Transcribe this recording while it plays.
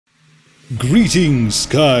Greetings,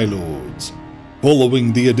 Skylords!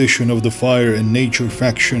 Following the addition of the Fire and Nature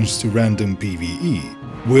factions to random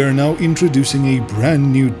PvE, we are now introducing a brand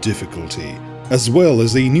new difficulty, as well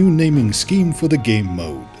as a new naming scheme for the game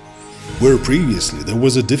mode. Where previously there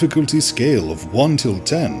was a difficulty scale of 1 till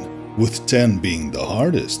 10, with 10 being the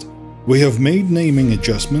hardest, we have made naming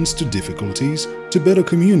adjustments to difficulties to better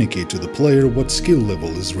communicate to the player what skill level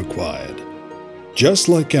is required. Just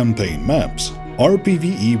like campaign maps, our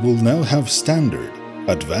PvE will now have Standard,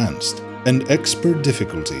 Advanced, and Expert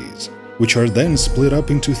difficulties, which are then split up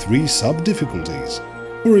into 3 sub-difficulties.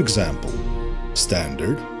 For example,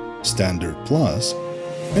 Standard, Standard Plus,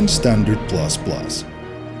 and Standard Plus Plus.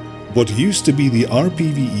 What used to be the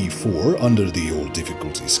RPVE 4 under the old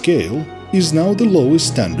difficulty scale is now the lowest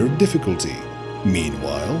standard difficulty.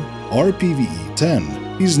 Meanwhile, RPVE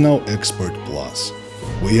 10 is now Expert Plus.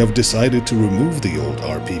 We have decided to remove the old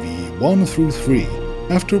RPVE 1 through 3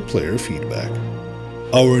 after player feedback.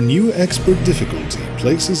 Our new Expert difficulty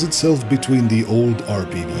places itself between the old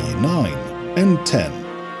RPVE 9 and 10.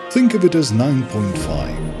 Think of it as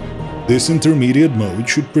 9.5. This intermediate mode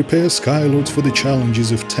should prepare Skylords for the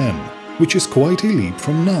challenges of 10, which is quite a leap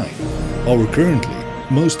from 9, our currently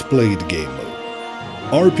most played game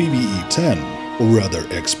mode. RPVE 10, or rather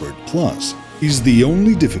Expert Plus, is the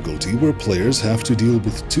only difficulty where players have to deal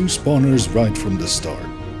with 2 spawners right from the start.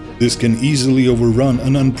 This can easily overrun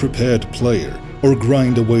an unprepared player or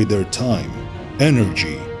grind away their time,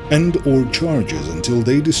 energy, and/or charges until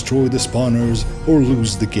they destroy the spawners or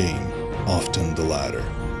lose the game, often the latter.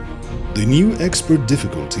 The new Expert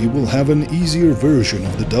difficulty will have an easier version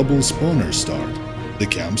of the double spawner start. The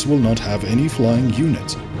camps will not have any flying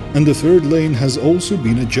units, and the third lane has also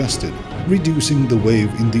been adjusted, reducing the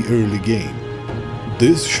wave in the early game.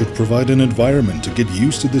 This should provide an environment to get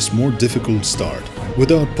used to this more difficult start,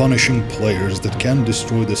 without punishing players that can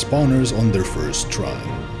destroy the spawners on their first try.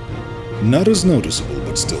 Not as noticeable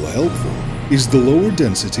but still helpful is the lower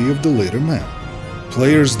density of the later map.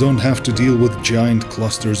 Players don't have to deal with giant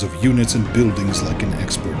clusters of units and buildings like in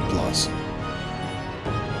Expert Plus.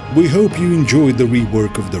 We hope you enjoyed the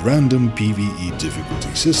rework of the random PvE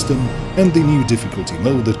difficulty system and the new difficulty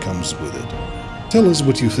mode that comes with it. Tell us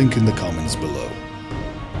what you think in the comments below.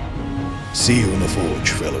 See you in the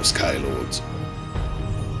Forge, fellow Skylords.